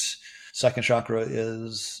serpent. Second chakra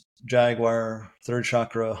is jaguar. Third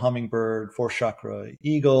chakra, hummingbird. Fourth chakra,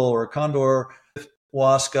 eagle or condor.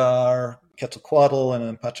 Huasca, Quetzalcoatl, and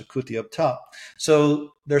then Pachacuti up top.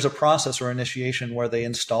 So there's a process or initiation where they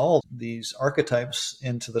install these archetypes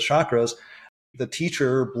into the chakras. The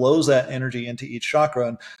teacher blows that energy into each chakra.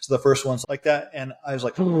 And so the first one's like that. And I was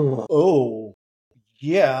like, oh,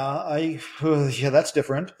 yeah, that's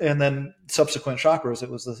different. And then subsequent chakras, it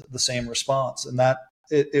was the same response. And that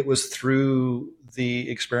it was through the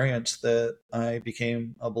experience that I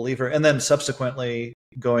became a believer. And then subsequently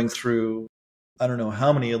going through, I don't know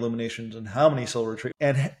how many illuminations and how many soul retreats,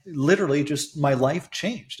 and literally just my life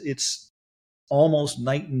changed. It's almost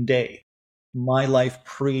night and day. My life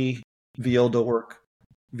pre-Violdo work,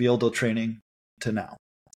 Violdo training to now.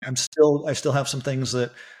 I still have some things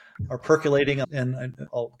that are percolating, and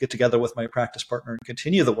I'll get together with my practice partner and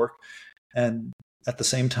continue the work. And at the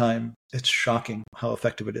same time, it's shocking how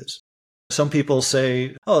effective it is. Some people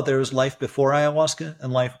say, oh, there's life before ayahuasca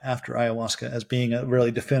and life after ayahuasca as being a really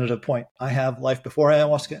definitive point. I have life before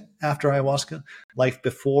ayahuasca, after ayahuasca, life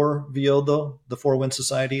before Violdo, the Four Winds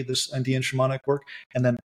Society, this Andean shamanic work, and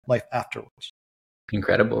then life afterwards.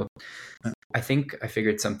 Incredible. I think I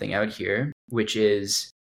figured something out here, which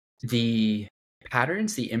is the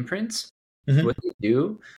patterns, the imprints. What they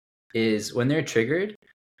do is when they're triggered,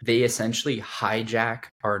 they essentially hijack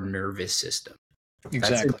our nervous system. That's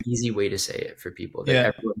an Exactly. easy way to say it for people that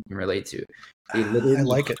Yeah. everyone can relate to. They I literally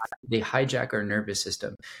like it. they hijack our nervous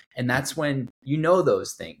system. And that's when you know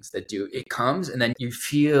those things that do it comes, and then you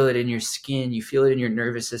feel it in your skin, you feel it in your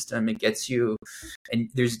nervous system, it gets you, and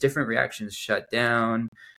there's different reactions: shut down,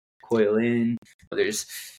 coil in, there's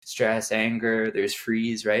stress, anger, there's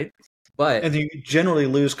freeze, right? But And you generally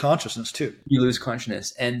lose consciousness too. you lose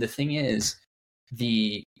consciousness. And the thing is,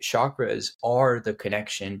 the chakras are the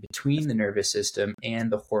connection between the nervous system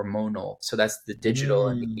and the hormonal. So that's the digital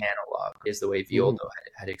and the Mm. analog, is the way Ooh. Violdo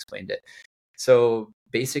had explained it. So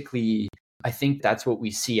basically, I think that's what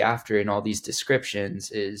we see after in all these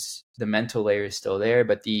descriptions is the mental layer is still there,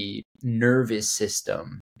 but the nervous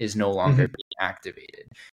system is no longer Mhm. being activated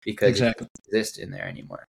because it Exactly. doesn't exist in there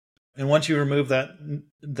anymore. And once you remove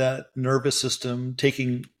that nervous system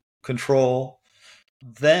taking control,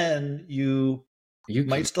 then you You can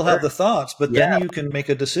might still have the thoughts, but yeah, then you can make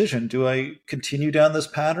a decision. Do I continue down this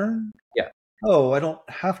pattern? yeah. Oh, I don't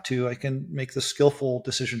have to. I can make the skillful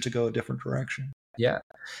decision to go a different direction. Yeah.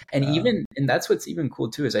 And Um, and that's what's even cool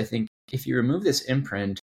too, is I think if you remove this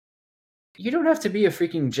imprint, you don't have to be a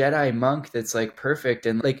freaking Jedi monk that's like perfect,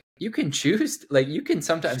 and like you can choose, like you can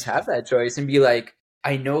sometimes have that choice and be like,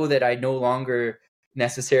 I know that I no longer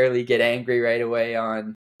necessarily get angry right away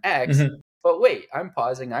on X, mhm. but wait, I'm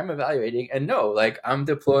pausing, I'm evaluating, and no, like I'm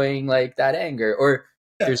deploying like that anger. Or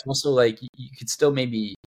Yeah. there's also like you could still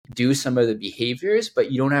maybe do some of the behaviors,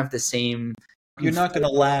 but you don't have the same You're not going to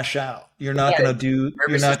lash out. You're yeah, not going to do, you're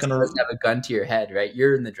nervous not system going doesn't to, have a gun to your head, right?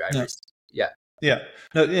 You're in the no. driver's seat. Yeah. Yeah.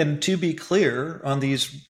 No, and to be clear on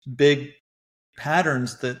these big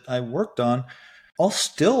patterns that I worked on, I'll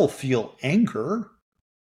still feel anger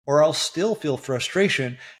or I'll still feel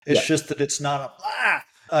frustration. Yeah. It's just that it's not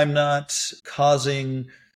I'm not causing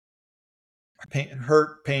pain,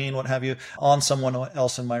 hurt, pain, what have you, on someone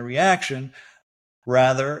else in my reaction.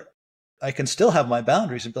 Rather, I can still have my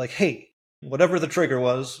boundaries and be like, hey, whatever the trigger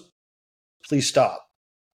was, please stop.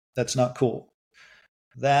 That's not cool.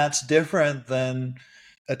 That's different than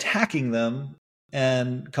attacking them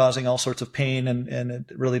and causing all sorts of pain, and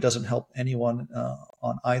it really doesn't help anyone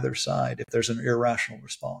on either side if there's an irrational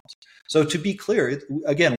response. So to be clear,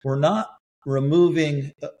 again, we're not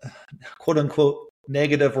removing quote unquote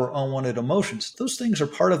negative or unwanted emotions. Those things are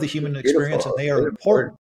part of the human experience and Beautiful. they are Very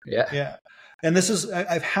important. important. Yeah. Yeah. And this is,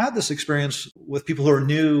 I've had this experience with people who are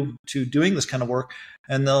new to doing this kind of work,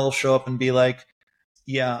 and they'll show up and be like,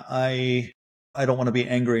 yeah, I don't want to be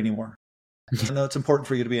angry anymore. No, it's important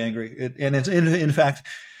for you to be angry. And it's in fact,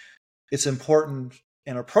 it's important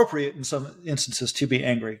and appropriate in some instances to be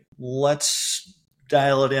angry. Let's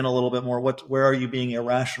dial it in a little bit more. Where are you being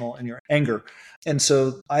irrational in your anger? And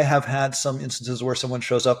so I have had some instances where someone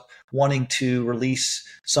shows up wanting to release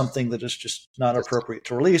something that is just not appropriate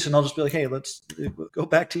to release. And I'll just be like, hey, let's go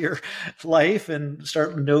back to your life and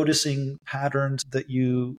start noticing patterns that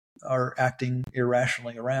you are acting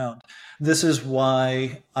irrationally around. This is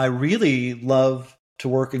why I really love to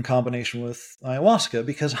work in combination with ayahuasca,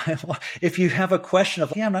 because if you have a question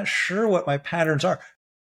of, hey, I'm not sure what my patterns are,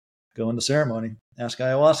 go into ceremony, ask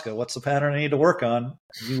ayahuasca, what's the pattern I need to work on?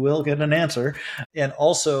 You will get an answer. And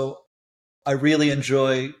also, I really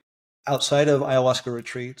enjoy, outside of ayahuasca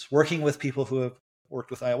retreats, working with people who have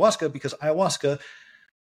worked with ayahuasca, because ayahuasca,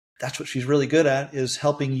 that's what she's really good at, is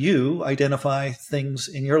helping you identify things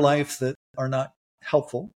in your life that are not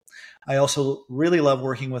helpful. I also really love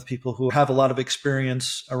working with people who have a lot of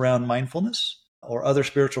experience around mindfulness or other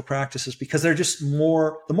spiritual practices, because they're just the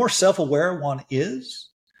more self-aware one is,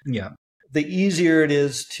 Yeah. the easier it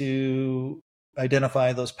is to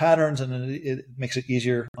identify those patterns, and it makes it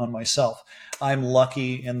easier on myself. I'm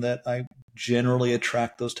lucky in that I generally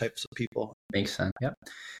attract those types of people. Makes sense. Yep.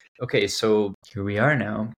 Okay, so here we are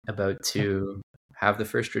now, about to have the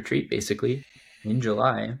first retreat basically in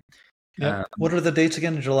July. Yep. What are the dates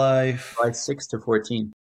again? July July 6th to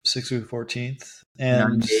 14th. 6th through 14th. 9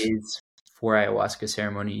 And days, 4 ayahuasca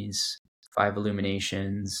ceremonies, 5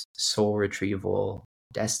 illuminations, soul retrieval,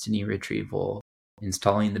 destiny retrieval,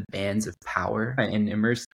 installing the bands of power, and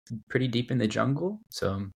immersed pretty deep in the jungle.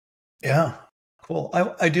 So yeah, cool.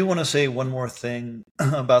 I do want to say one more thing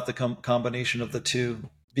about the combination of the two,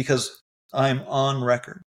 because I'm on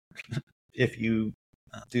record. If you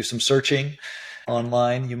do some searching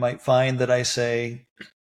online, you might find that I say,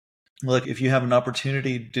 look, if you have an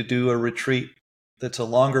opportunity to do a retreat that's a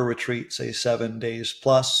longer retreat, say 7 days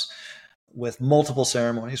plus, with multiple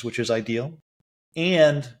ceremonies, which is ideal,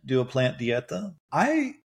 and do a plant dieta,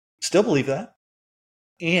 I still believe that.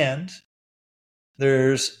 And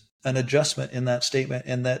there's an adjustment in that statement,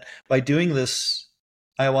 and that by doing this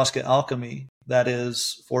Ayahuasca Alchemy, that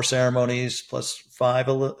is 4 ceremonies plus 5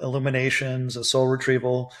 illuminations, a soul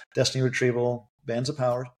retrieval, destiny retrieval, bands of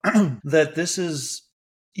power, that this is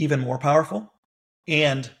even more powerful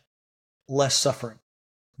and less suffering,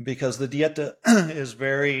 because the dieta is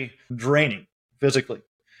very draining physically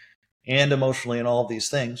and emotionally and all of these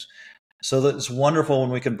things. So that it's wonderful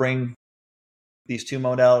when we can bring these two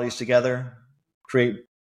modalities together, create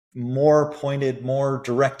more pointed, more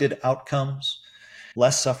directed outcomes,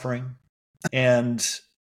 less suffering, and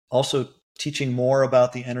also teaching more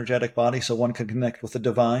about the energetic body so one can connect with the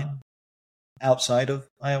divine outside of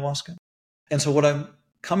ayahuasca. And so what I'm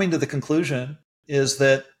coming to the conclusion is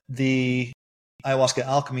that the ayahuasca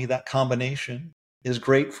alchemy, that combination, is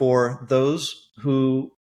great for those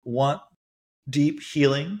who want deep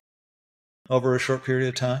healing over a short period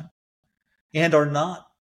of time and are not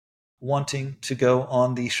wanting to go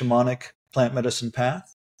on the shamanic plant medicine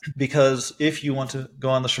path. Because if you want to go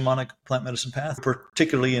on the shamanic plant medicine path,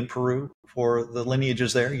 particularly in Peru, for the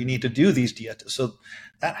lineages there, you need to do these dietas. So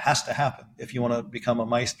that has to happen if you want to become a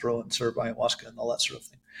maestro and serve ayahuasca and all that sort of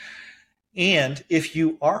thing. And if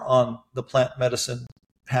you are on the plant medicine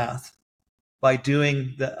path, by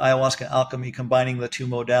doing the ayahuasca alchemy, combining the two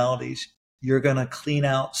modalities, you're going to clean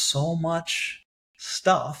out so much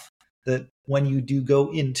stuff that when you do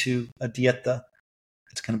go into a dieta,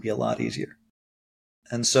 it's going to be a lot easier.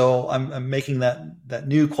 And so I'm making that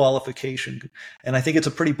new qualification. And I think it's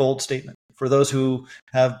a pretty bold statement for those who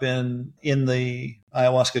have been in the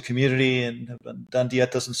ayahuasca community and have done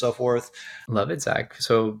dietas and so forth. Love it, Zach.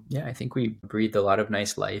 So yeah, I think we breathed a lot of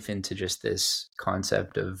nice life into just this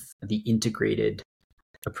concept of the integrated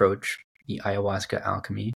approach, the ayahuasca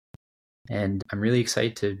alchemy. And I'm really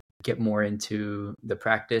excited to get more into the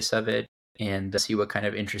practice of it and see what kind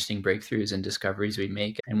of interesting breakthroughs and discoveries we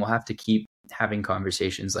make. And we'll have to keep having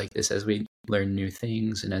conversations like this as we learn new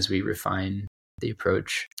things and as we refine the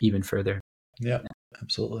approach even further. Yeah,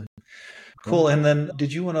 absolutely. Cool. And then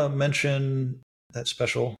did you want to mention that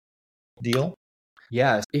special deal?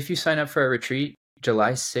 Yeah. If you sign up for a retreat,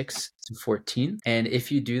 July 6th to 14th, and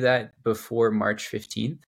if you do that before March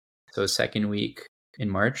 15th, so second week in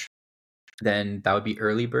March, then that would be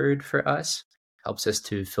early bird for us. Helps us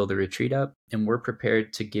to fill the retreat up. And we're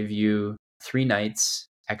prepared to give you 3 nights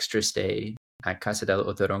extra stay at Casa del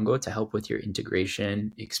Otorongo to help with your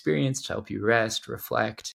integration experience, to help you rest,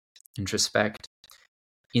 reflect, introspect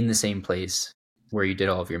in the same place where you did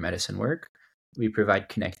all of your medicine work. We provide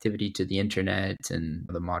connectivity to the internet and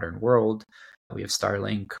the modern world. We have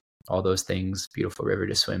Starlink, all those things, beautiful river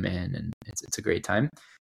to swim in, and it's a great time.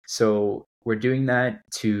 So we're doing that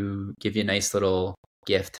to give you a nice little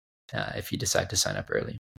gift if you decide to sign up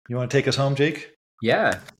early. You want to take us home, Jake?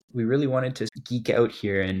 Yeah, we really wanted to geek out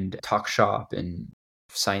here and talk shop and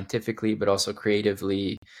scientifically, but also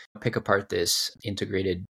creatively pick apart this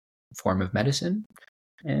integrated form of medicine.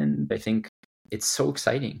 And I think it's so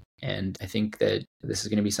exciting. And I think that this is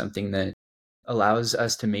going to be something that allows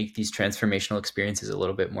us to make these transformational experiences a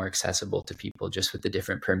little bit more accessible to people just with the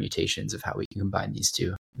different permutations of how we can combine these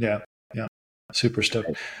two. Yeah. Super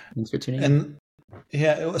stoked. Thanks for tuning in. And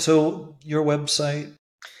yeah, so your website?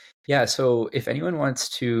 Yeah, so if anyone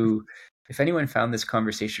found this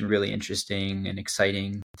conversation really interesting and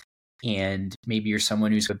exciting, and maybe you're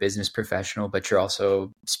someone who's a business professional, but you're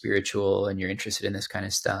also spiritual and you're interested in this kind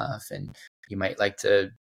of stuff, and you might like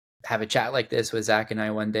to have a chat like this with Zach and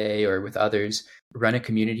I one day or with others, run a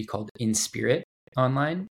community called In Spirit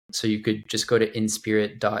online. So you could just go to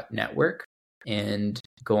inspirit.network and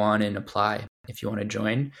go on and apply if you want to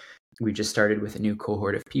join. We just started with a new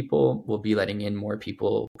cohort of people. We'll be letting in more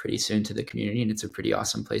people pretty soon to the community, and it's a pretty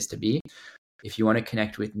awesome place to be. If you want to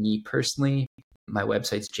connect with me personally, my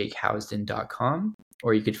website's jakehousden.com,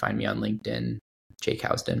 or you could find me on LinkedIn, Jake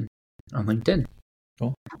Housden on LinkedIn.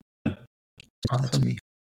 Cool. Awesome. That's me.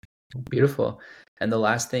 Beautiful. And the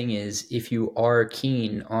last thing is, if you are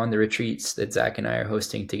keen on the retreats that Zach and I are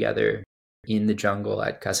hosting together in the jungle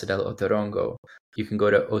at Casa del Otorongo, you can go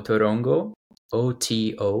to Otorongo,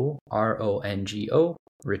 OTORONGO,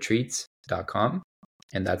 retreats.com.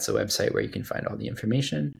 And that's the website where you can find all the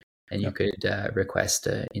information, and you could request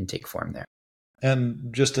an intake form there.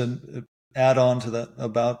 And just to add on to that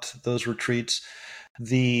about those retreats,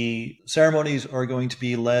 the ceremonies are going to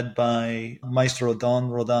be led by Maestro Don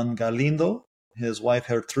Rodan Galindo, his wife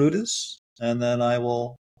Gertrudis, and then I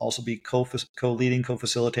will also be co-leading,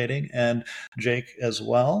 co-facilitating, and Jake as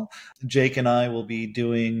well. Jake and I will be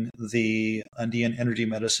doing the Andean energy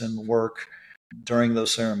medicine work during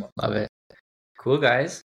those ceremonies. Love it. Cool,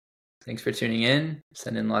 guys. Thanks for tuning in.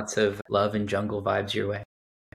 Sending lots of love and jungle vibes your way.